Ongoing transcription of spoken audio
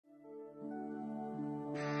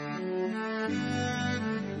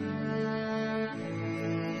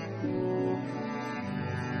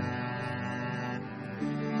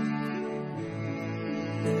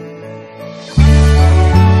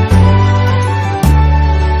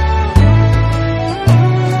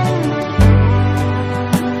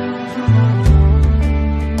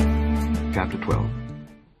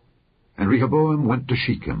went to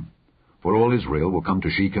Shechem, for all Israel will come to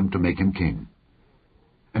Shechem to make him king.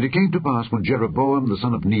 And it came to pass, when Jeroboam the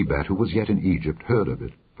son of Nebat, who was yet in Egypt, heard of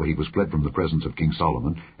it, for he was fled from the presence of King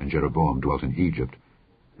Solomon, and Jeroboam dwelt in Egypt,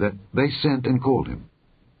 that they sent and called him.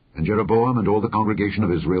 And Jeroboam and all the congregation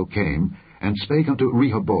of Israel came, and spake unto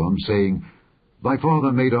Rehoboam, saying, Thy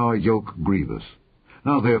father made our yoke grievous.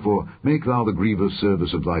 Now therefore make thou the grievous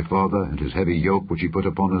service of thy father, and his heavy yoke which he put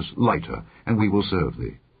upon us, lighter, and we will serve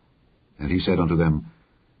thee. And he said unto them,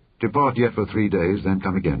 Depart yet for 3 days, then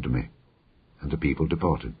come again to me. And the people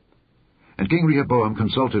departed. And King Rehoboam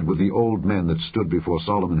consulted with the old men that stood before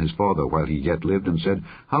Solomon his father while he yet lived, and said,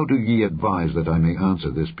 How do ye advise that I may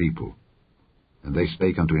answer this people? And they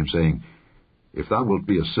spake unto him, saying, If thou wilt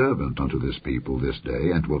be a servant unto this people this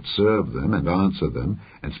day, and wilt serve them, and answer them,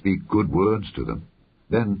 and speak good words to them,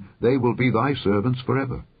 then they will be thy servants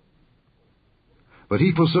forever. But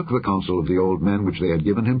he forsook the counsel of the old men which they had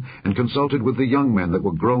given him, and consulted with the young men that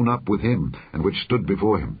were grown up with him, and which stood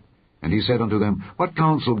before him. And he said unto them, What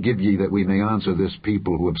counsel give ye that we may answer this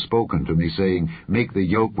people who have spoken to me, saying, Make the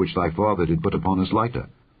yoke which thy father did put upon us lighter?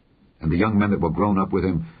 And the young men that were grown up with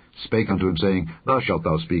him spake unto him, saying, Thus shalt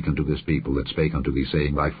thou speak unto this people that spake unto thee,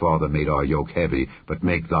 saying, Thy father made our yoke heavy, but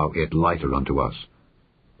make thou it lighter unto us.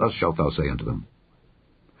 Thus shalt thou say unto them,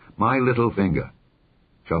 My little finger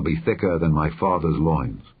shall be thicker than my father's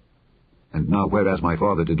loins. And now whereas my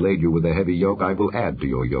father did lade you with a heavy yoke, I will add to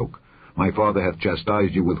your yoke. My father hath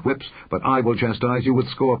chastised you with whips, but I will chastise you with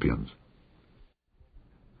scorpions.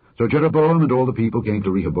 So Jeroboam and all the people came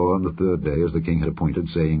to Rehoboam the 3rd day, as the king had appointed,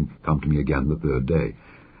 saying, Come to me again the 3rd day.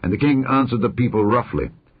 And the king answered the people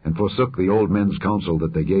roughly, and forsook the old men's counsel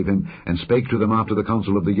that they gave him, and spake to them after the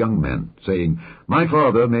counsel of the young men, saying, My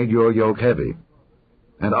father made your yoke heavy,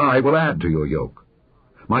 and I will add to your yoke.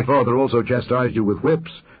 My father also chastised you with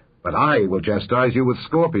whips, but I will chastise you with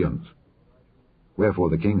scorpions. Wherefore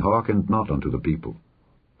the king hearkened not unto the people,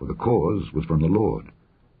 for the cause was from the Lord,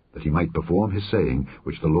 that he might perform his saying,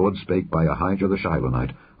 which the Lord spake by Ahijah the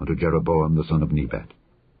Shilonite unto Jeroboam the son of Nebat.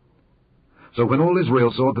 So when all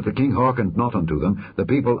Israel saw that the king hearkened not unto them, the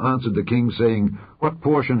people answered the king, saying, What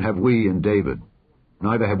portion have we in David?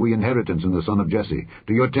 Neither have we inheritance in the son of Jesse.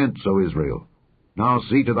 To your tent, O Israel. Now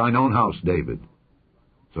see to thine own house, David.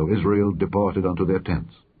 So Israel departed unto their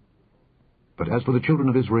tents. But as for the children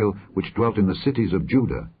of Israel, which dwelt in the cities of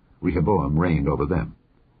Judah, Rehoboam reigned over them.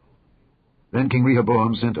 Then King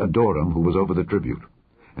Rehoboam sent Adoram, who was over the tribute,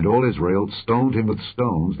 and all Israel stoned him with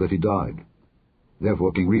stones that he died.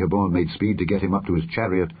 Therefore King Rehoboam made speed to get him up to his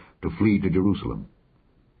chariot to flee to Jerusalem.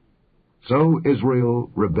 So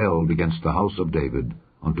Israel rebelled against the house of David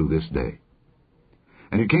unto this day.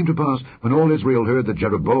 And it came to pass, when all Israel heard that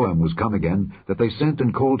Jeroboam was come again, that they sent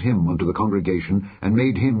and called him unto the congregation, and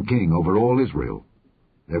made him king over all Israel.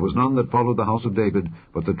 There was none that followed the house of David,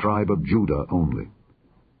 but the tribe of Judah only.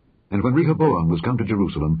 And when Rehoboam was come to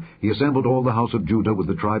Jerusalem, he assembled all the house of Judah with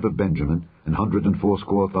the tribe of Benjamin,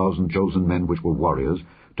 180,000 chosen men which were warriors,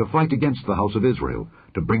 to fight against the house of Israel,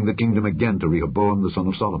 to bring the kingdom again to Rehoboam the son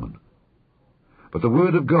of Solomon. But the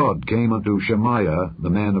word of God came unto Shemaiah the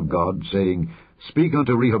man of God, saying, Speak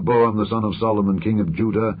unto Rehoboam the son of Solomon king of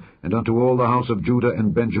Judah, and unto all the house of Judah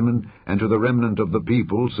and Benjamin, and to the remnant of the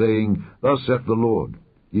people, saying, Thus saith the Lord,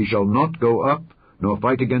 Ye shall not go up, nor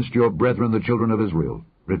fight against your brethren the children of Israel.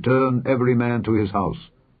 Return every man to his house,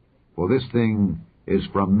 for this thing is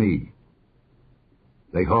from me.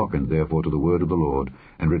 They hearkened therefore to the word of the Lord,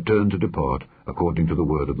 and returned to depart according to the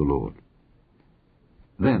word of the Lord.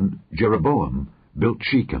 Then Jeroboam built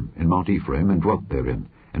Shechem in Mount Ephraim, and dwelt therein,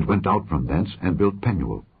 and went out from thence, and built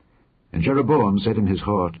Penuel. And Jeroboam said in his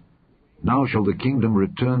heart, Now shall the kingdom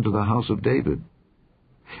return to the house of David.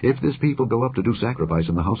 If this people go up to do sacrifice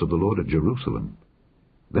in the house of the Lord at Jerusalem,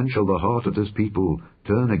 then shall the heart of this people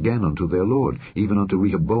turn again unto their Lord, even unto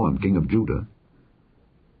Rehoboam king of Judah.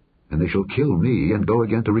 And they shall kill me, and go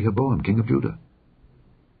again to Rehoboam king of Judah.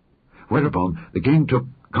 Whereupon the king took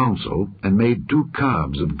counsel, and made 2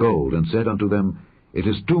 calves of gold, and said unto them, It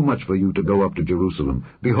is too much for you to go up to Jerusalem.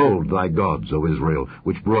 Behold thy gods, O Israel,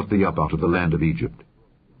 which brought thee up out of the land of Egypt.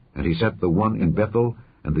 And he set the one in Bethel,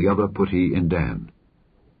 and the other put he in Dan.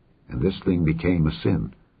 And this thing became a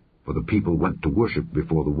sin, for the people went to worship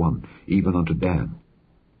before the one, even unto Dan.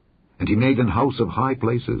 And he made an house of high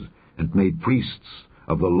places, and made priests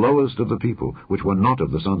of the lowest of the people, which were not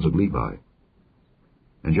of the sons of Levi.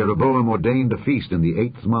 And Jeroboam ordained a feast in the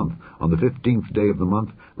 8th month, on the 15th day of the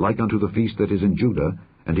month, like unto the feast that is in Judah,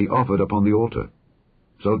 and he offered upon the altar.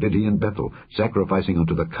 So did he in Bethel, sacrificing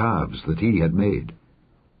unto the calves that he had made.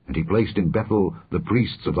 And he placed in Bethel the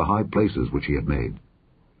priests of the high places which he had made.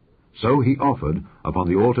 So he offered upon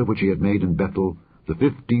the altar which he had made in Bethel the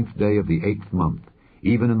 15th day of the 8th month,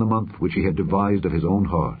 even in the month which he had devised of his own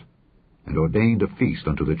heart, and ordained a feast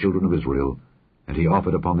unto the children of Israel, and he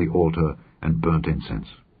offered upon the altar and burnt incense.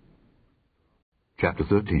 Chapter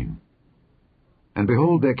 13. And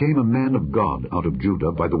behold, there came a man of God out of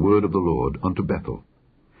Judah by the word of the Lord unto Bethel,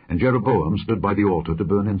 and Jeroboam stood by the altar to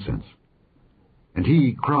burn incense. And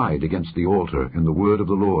he cried against the altar in the word of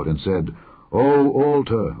the Lord, and said, O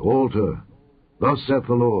altar, altar, thus saith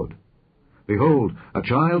the Lord, Behold, a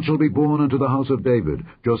child shall be born unto the house of David,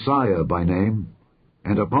 Josiah by name,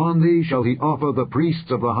 and upon thee shall he offer the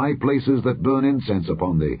priests of the high places that burn incense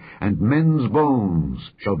upon thee, and men's bones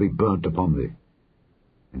shall be burnt upon thee.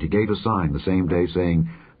 And he gave a sign the same day, saying,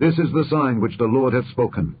 This is the sign which the Lord hath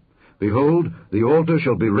spoken. Behold, the altar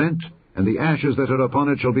shall be rent, and the ashes that are upon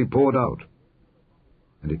it shall be poured out.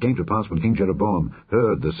 And it came to pass, when King Jeroboam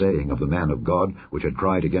heard the saying of the man of God, which had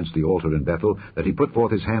cried against the altar in Bethel, that he put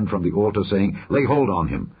forth his hand from the altar, saying, Lay hold on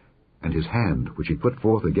him. And his hand, which he put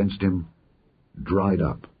forth against him, dried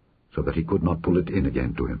up, so that he could not pull it in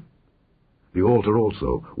again to him. The altar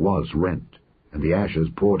also was rent, and the ashes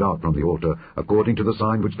poured out from the altar, according to the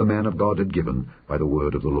sign which the man of God had given by the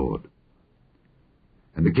word of the Lord.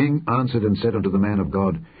 And the king answered and said unto the man of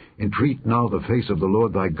God, Entreat now the face of the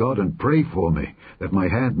Lord thy God, and pray for me, that my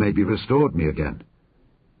hand may be restored me again.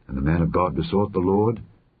 And the man of God besought the Lord,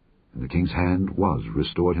 and the king's hand was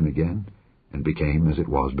restored him again, and became as it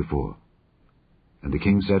was before. And the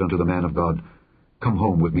king said unto the man of God, Come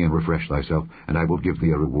home with me and refresh thyself, and I will give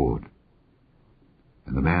thee a reward.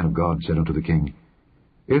 And the man of God said unto the king,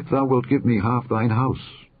 If thou wilt give me half thine house,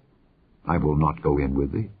 I will not go in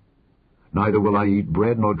with thee. Neither will I eat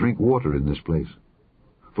bread nor drink water in this place.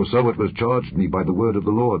 For so it was charged me by the word of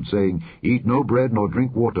the Lord, saying, Eat no bread nor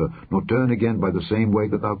drink water, nor turn again by the same way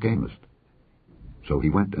that thou camest. So he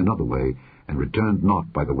went another way, and returned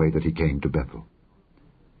not by the way that he came to Bethel.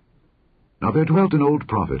 Now there dwelt an old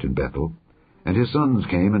prophet in Bethel, and his sons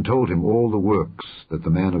came and told him all the works that the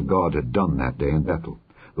man of God had done that day in Bethel,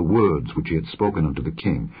 the words which he had spoken unto the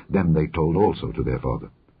king, them they told also to their father.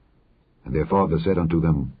 And their father said unto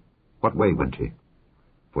them, What way went he?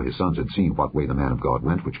 For his sons had seen what way the man of God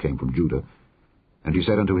went, which came from Judah. And he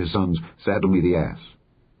said unto his sons, Saddle me the ass.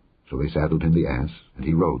 So they saddled him the ass, and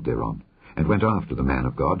he rode thereon, and went after the man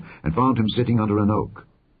of God, and found him sitting under an oak.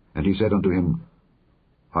 And he said unto him,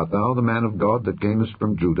 Art thou the man of God that camest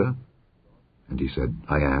from Judah? And he said,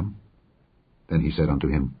 I am. Then he said unto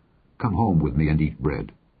him, Come home with me and eat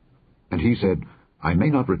bread. And he said, I may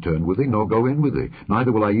not return with thee, nor go in with thee,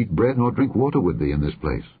 neither will I eat bread nor drink water with thee in this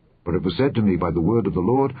place. For it was said to me by the word of the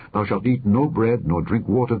Lord, Thou shalt eat no bread, nor drink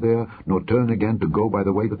water there, nor turn again to go by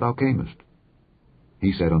the way that thou camest.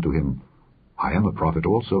 He said unto him, I am a prophet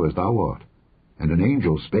also, as thou art. And an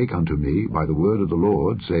angel spake unto me by the word of the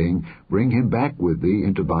Lord, saying, Bring him back with thee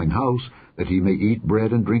into thine house, that he may eat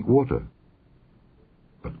bread and drink water.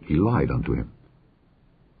 But he lied unto him.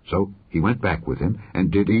 So he went back with him,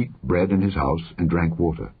 and did eat bread in his house, and drank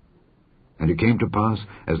water. And it came to pass,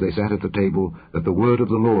 as they sat at the table, that the word of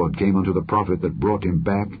the Lord came unto the prophet that brought him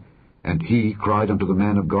back, and he cried unto the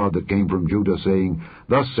man of God that came from Judah, saying,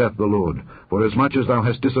 Thus saith the Lord, Forasmuch as thou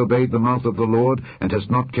hast disobeyed the mouth of the Lord, and hast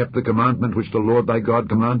not kept the commandment which the Lord thy God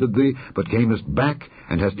commanded thee, but camest back,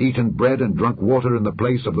 and hast eaten bread and drunk water in the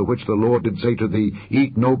place of the which the Lord did say to thee,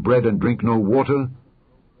 Eat no bread and drink no water,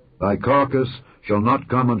 thy carcass shall not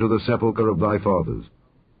come unto the sepulchre of thy fathers.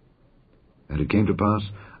 And it came to pass,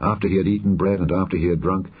 after he had eaten bread and after he had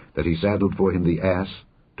drunk, that he saddled for him the ass,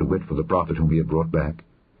 to wit, for the prophet whom he had brought back.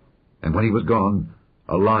 And when he was gone,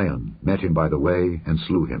 a lion met him by the way, and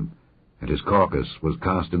slew him, and his carcass was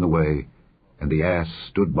cast in the way, and the ass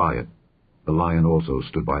stood by it. The lion also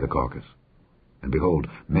stood by the carcass. And behold,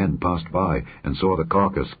 men passed by, and saw the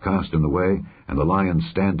carcass cast in the way, and the lion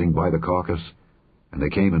standing by the carcass, and they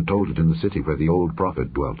came and told it in the city where the old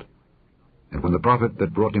prophet dwelt. And when the prophet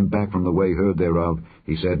that brought him back from the way heard thereof,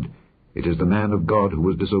 he said, It is the man of God who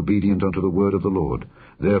was disobedient unto the word of the Lord.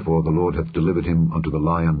 Therefore the Lord hath delivered him unto the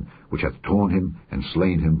lion, which hath torn him and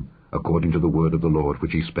slain him, according to the word of the Lord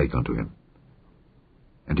which he spake unto him.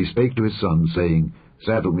 And he spake to his son, saying,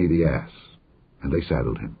 Saddle me the ass. And they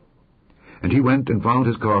saddled him. And he went and found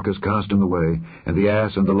his carcass cast in the way, and the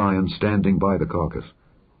ass and the lion standing by the carcass.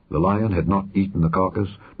 The lion had not eaten the carcass,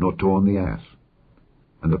 nor torn the ass.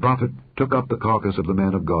 And the prophet took up the carcass of the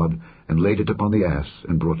man of God, and laid it upon the ass,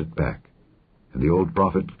 and brought it back. And the old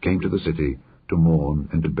prophet came to the city to mourn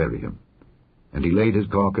and to bury him. And he laid his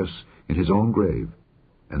carcass in his own grave,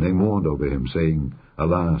 and they mourned over him, saying,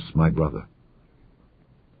 Alas, my brother.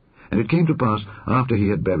 And it came to pass, after he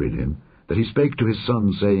had buried him, that he spake to his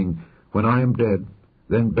son, saying, When I am dead,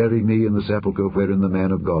 Then bury me in the sepulchre wherein the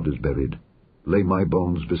man of God is buried. Lay my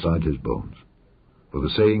bones beside his bones. For the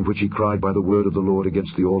saying which he cried by the word of the Lord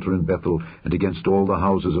against the altar in Bethel, and against all the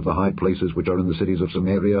houses of the high places which are in the cities of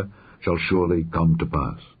Samaria, shall surely come to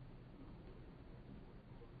pass.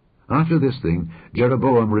 After this thing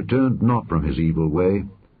Jeroboam returned not from his evil way,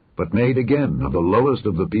 but made again of the lowest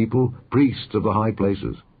of the people priests of the high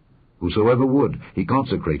places. Whosoever would, he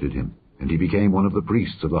consecrated him, and he became one of the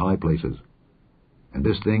priests of the high places. And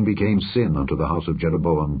this thing became sin unto the house of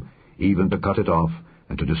Jeroboam, even to cut it off,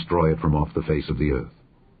 and to destroy it from off the face of the earth.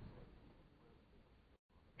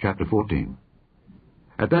 Chapter 14.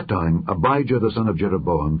 At that time Abijah the son of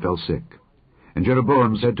Jeroboam fell sick. And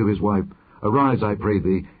Jeroboam said to his wife, Arise, I pray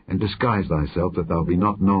thee, and disguise thyself, that thou be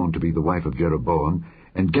not known to be the wife of Jeroboam,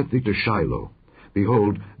 and get thee to Shiloh.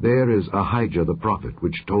 Behold, there is Ahijah the prophet,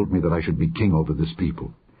 which told me that I should be king over this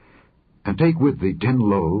people. And take with thee 10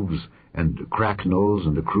 loaves, and cracknels,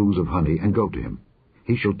 and a cruse of honey, and go to him.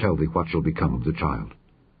 He shall tell thee what shall become of the child.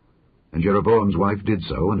 And Jeroboam's wife did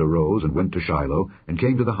so, and arose, and went to Shiloh, and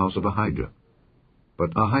came to the house of Ahijah.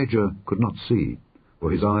 But Ahijah could not see,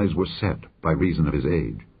 for his eyes were set by reason of his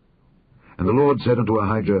age. And the Lord said unto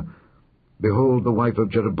Ahijah, Behold, the wife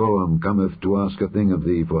of Jeroboam cometh to ask a thing of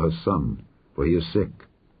thee for her son, for he is sick.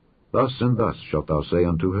 Thus and thus shalt thou say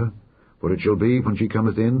unto her, for it shall be, when she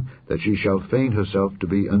cometh in, that she shall feign herself to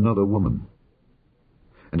be another woman.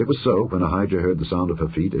 And it was so, when Ahijah heard the sound of her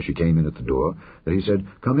feet as she came in at the door, that he said,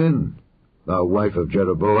 Come in, thou wife of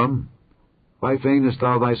Jeroboam. Why feignest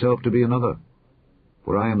thou thyself to be another?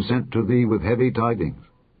 For I am sent to thee with heavy tidings.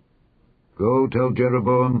 Go tell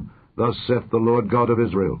Jeroboam, Thus saith the Lord God of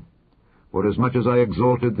Israel, Forasmuch as I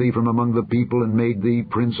exalted thee from among the people, and made thee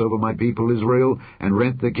prince over my people Israel, and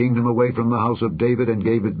rent the kingdom away from the house of David, and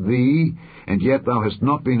gave it thee, and yet thou hast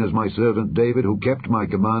not been as my servant David, who kept my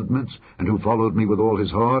commandments, and who followed me with all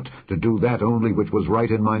his heart, to do that only which was right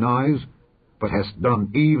in mine eyes, but hast done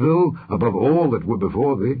evil above all that were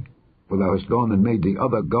before thee. For thou hast gone and made thee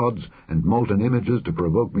other gods, and molten images, to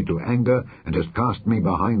provoke me to anger, and hast cast me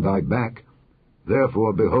behind thy back.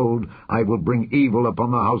 Therefore, behold, I will bring evil upon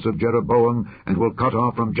the house of Jeroboam, and will cut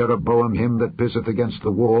off from Jeroboam him that pisseth against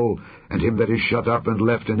the wall, and him that is shut up and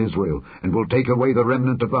left in Israel, and will take away the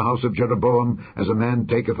remnant of the house of Jeroboam, as a man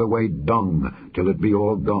taketh away dung, till it be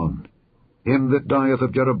all gone. Him that dieth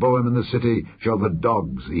of Jeroboam in the city shall the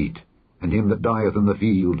dogs eat, and him that dieth in the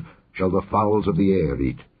field shall the fowls of the air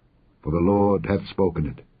eat. For the Lord hath spoken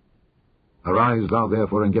it. Arise thou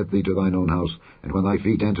therefore, and get thee to thine own house, and when thy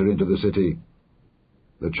feet enter into the city,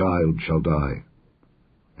 the child shall die.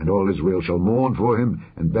 And all Israel shall mourn for him,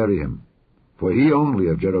 and bury him. For he only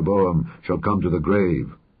of Jeroboam shall come to the grave,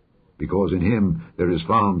 because in him there is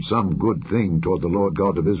found some good thing toward the Lord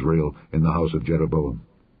God of Israel in the house of Jeroboam.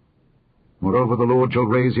 Moreover, the Lord shall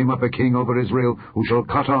raise him up a king over Israel, who shall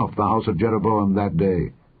cut off the house of Jeroboam that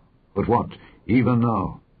day. But what? Even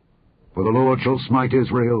now. For the Lord shall smite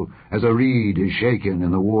Israel, as a reed is shaken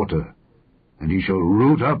in the water. And he shall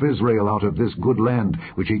root up Israel out of this good land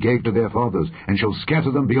which he gave to their fathers, and shall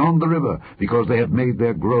scatter them beyond the river, because they have made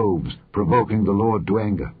their groves, provoking the Lord to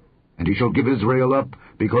anger. And he shall give Israel up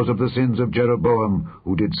because of the sins of Jeroboam,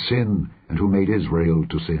 who did sin, and who made Israel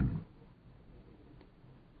to sin.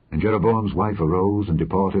 And Jeroboam's wife arose and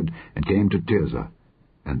departed, and came to Tirzah.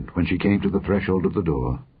 And when she came to the threshold of the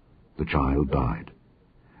door, the child died.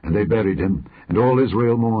 And they buried him, and all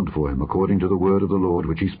Israel mourned for him, according to the word of the Lord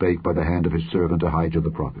which he spake by the hand of his servant Ahijah the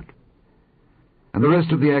prophet. And the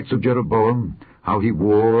rest of the acts of Jeroboam, how he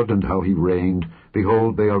warred and how he reigned,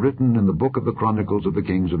 behold, they are written in the book of the chronicles of the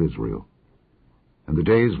kings of Israel. And the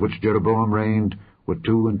days which Jeroboam reigned were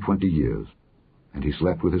 22 years, and he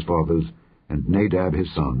slept with his fathers, and Nadab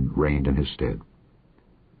his son reigned in his stead.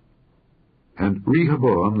 And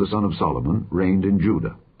Rehoboam the son of Solomon reigned in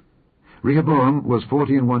Judah. Rehoboam was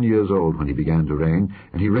 41 years old when he began to reign,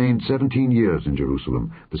 and he reigned 17 years in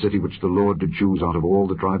Jerusalem, the city which the Lord did choose out of all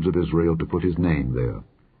the tribes of Israel to put his name there.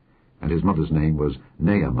 And his mother's name was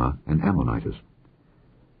Naamah, an Ammonitess.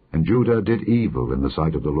 And Judah did evil in the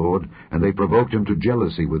sight of the Lord, and they provoked him to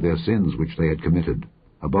jealousy with their sins which they had committed,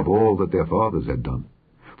 above all that their fathers had done.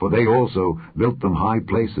 For they also built them high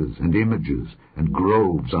places, and images, and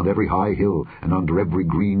groves on every high hill, and under every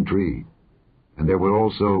green tree. And there were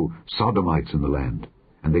also Sodomites in the land,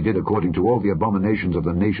 and they did according to all the abominations of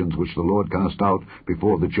the nations which the Lord cast out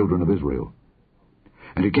before the children of Israel.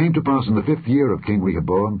 And it came to pass in the 5th year of King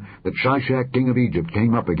Rehoboam, that Shishak king of Egypt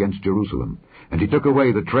came up against Jerusalem, and he took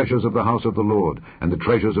away the treasures of the house of the Lord, and the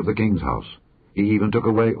treasures of the king's house. He even took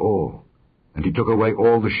away all, and he took away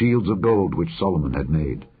all the shields of gold which Solomon had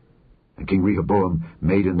made. And King Rehoboam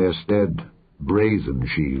made in their stead brazen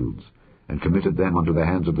shields, and committed them unto the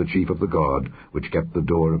hands of the chief of the guard, which kept the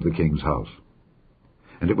door of the king's house.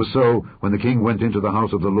 And it was so, when the king went into the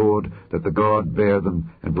house of the Lord, that the guard bare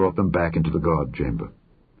them, and brought them back into the guard chamber.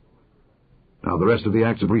 Now the rest of the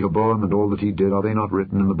acts of Rehoboam, and all that he did, are they not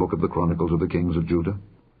written in the book of the Chronicles of the kings of Judah?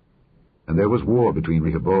 And there was war between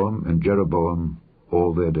Rehoboam and Jeroboam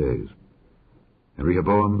all their days. And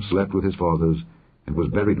Rehoboam slept with his fathers, and was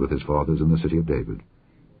buried with his fathers in the city of David.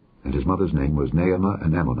 And his mother's name was Naamah,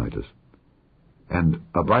 an Ammonitess. And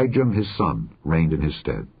Abijam his son reigned in his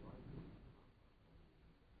stead.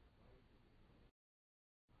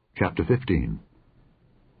 Chapter 15.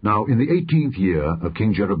 Now in the 18th year of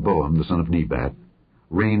King Jeroboam the son of Nebat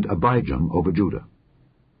reigned Abijam over Judah.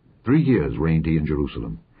 3 years reigned he in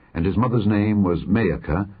Jerusalem, and his mother's name was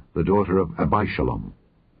Maacah, the daughter of Abishalom.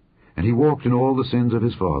 And he walked in all the sins of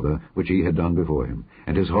his father, which he had done before him,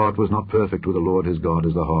 and his heart was not perfect with the Lord his God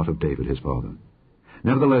as the heart of David his father.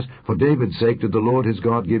 Nevertheless, for David's sake did the Lord his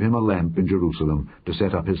God give him a lamp in Jerusalem, to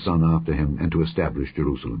set up his son after him, and to establish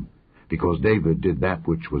Jerusalem. Because David did that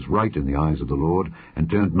which was right in the eyes of the Lord, and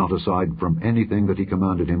turned not aside from anything that he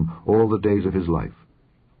commanded him all the days of his life,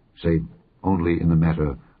 save only in the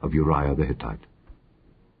matter of Uriah the Hittite.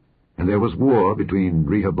 And there was war between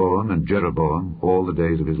Rehoboam and Jeroboam all the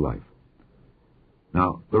days of his life.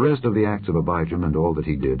 Now the rest of the acts of Abijam and all that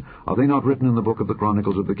he did, are they not written in the book of the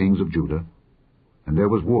Chronicles of the kings of Judah? And there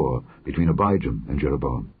was war between Abijam and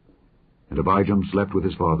Jeroboam. And Abijam slept with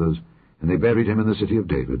his fathers, and they buried him in the city of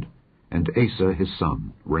David, and Asa his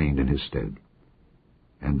son reigned in his stead.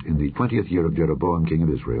 And in the 20th year of Jeroboam king of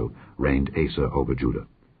Israel reigned Asa over Judah.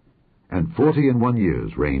 And 41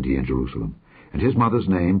 years reigned he in Jerusalem, and his mother's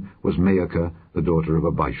name was Maacah, the daughter of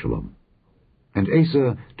Abishalom. And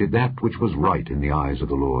Asa did that which was right in the eyes of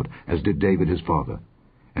the Lord, as did David his father.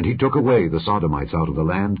 And he took away the Sodomites out of the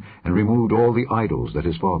land, and removed all the idols that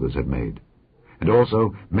his fathers had made. And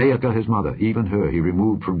also Maacah his mother, even her he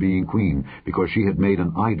removed from being queen, because she had made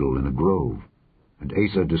an idol in a grove. And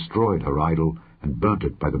Asa destroyed her idol, and burnt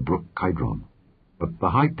it by the brook Kidron. But the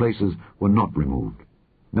high places were not removed.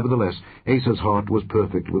 Nevertheless, Asa's heart was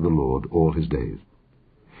perfect with the Lord all his days.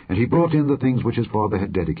 And he brought in the things which his father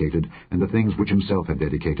had dedicated, and the things which himself had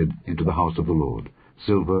dedicated, into the house of the Lord,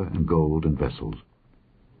 silver and gold and vessels.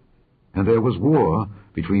 And there was war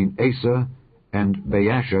between Asa and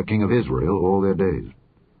Baasha king of Israel all their days.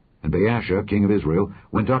 And Baasha king of Israel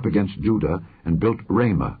went up against Judah, and built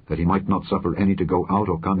Ramah, that he might not suffer any to go out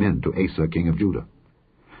or come in to Asa king of Judah.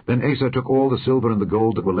 Then Asa took all the silver and the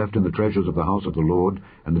gold that were left in the treasures of the house of the Lord,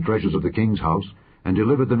 and the treasures of the king's house, and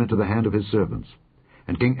delivered them into the hand of his servants.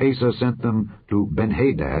 And King Asa sent them to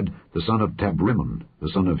Benhadad, the son of Tabrimmon, the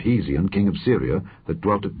son of Hezion, king of Syria, that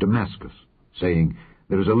dwelt at Damascus, saying,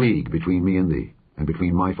 There is a league between me and thee, and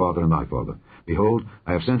between my father and thy father. Behold,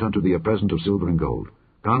 I have sent unto thee a present of silver and gold.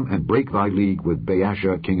 Come and break thy league with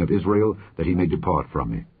Baasha king of Israel, that he may depart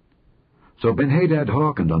from me. So Benhadad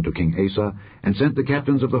hearkened unto King Asa, and sent the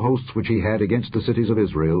captains of the hosts which he had against the cities of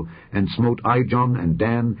Israel, and smote Ijon and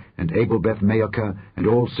Dan, and Abel-Beth-Maachah, and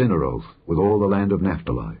all Cinneroth, with all the land of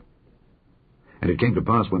Naphtali. And it came to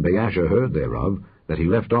pass, when Baasha heard thereof, that he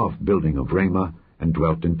left off building of Ramah, and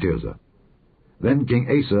dwelt in Tirzah. Then King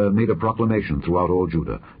Asa made a proclamation throughout all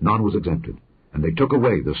Judah, none was exempted. And they took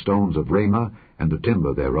away the stones of Ramah, and the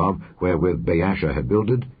timber thereof, wherewith Baasha had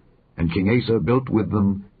builded, and King Asa built with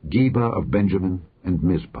them Geba of Benjamin, and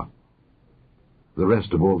Mizpah. The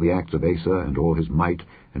rest of all the acts of Asa, and all his might,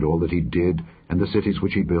 and all that he did, and the cities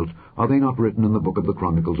which he built, are they not written in the book of the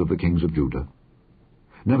Chronicles of the kings of Judah?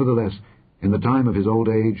 Nevertheless, in the time of his old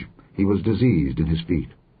age, he was diseased in his feet.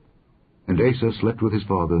 And Asa slept with his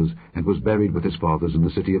fathers, and was buried with his fathers in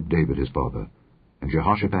the city of David his father. And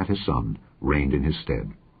Jehoshaphat his son reigned in his stead.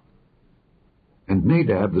 And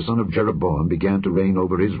Nadab the son of Jeroboam began to reign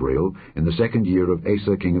over Israel in the 2nd year of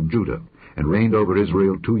Asa king of Judah, and reigned over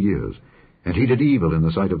Israel 2 years. And he did evil in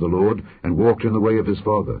the sight of the Lord, and walked in the way of his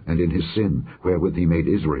father, and in his sin, wherewith he made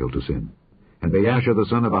Israel to sin. And Baasha the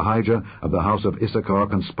son of Ahijah of the house of Issachar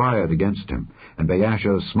conspired against him, and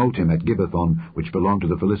Baasha smote him at Gibbethon, which belonged to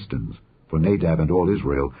the Philistines, for Nadab and all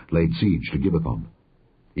Israel laid siege to Gibbethon.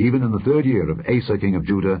 Even in the 3rd year of Asa king of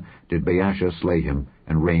Judah did Baasha slay him,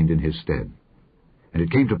 and reigned in his stead. And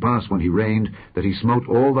it came to pass, when he reigned, that he smote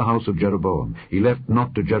all the house of Jeroboam. He left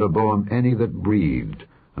not to Jeroboam any that breathed,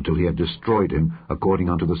 until he had destroyed him, according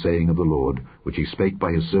unto the saying of the Lord, which he spake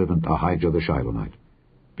by his servant Ahijah the Shilonite,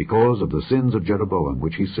 because of the sins of Jeroboam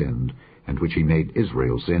which he sinned, and which he made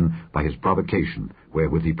Israel sin by his provocation,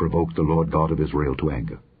 wherewith he provoked the Lord God of Israel to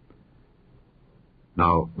anger.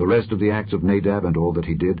 Now the rest of the acts of Nadab and all that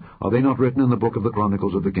he did, are they not written in the book of the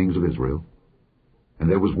Chronicles of the kings of Israel? And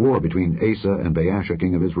there was war between Asa and Baasha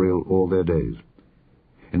king of Israel all their days.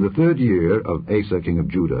 In the 3rd year of Asa king of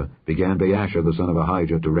Judah began Baasha the son of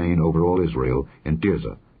Ahijah to reign over all Israel in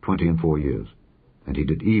Tirzah 24 years. And he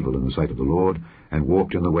did evil in the sight of the Lord, and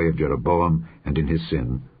walked in the way of Jeroboam, and in his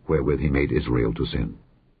sin, wherewith he made Israel to sin.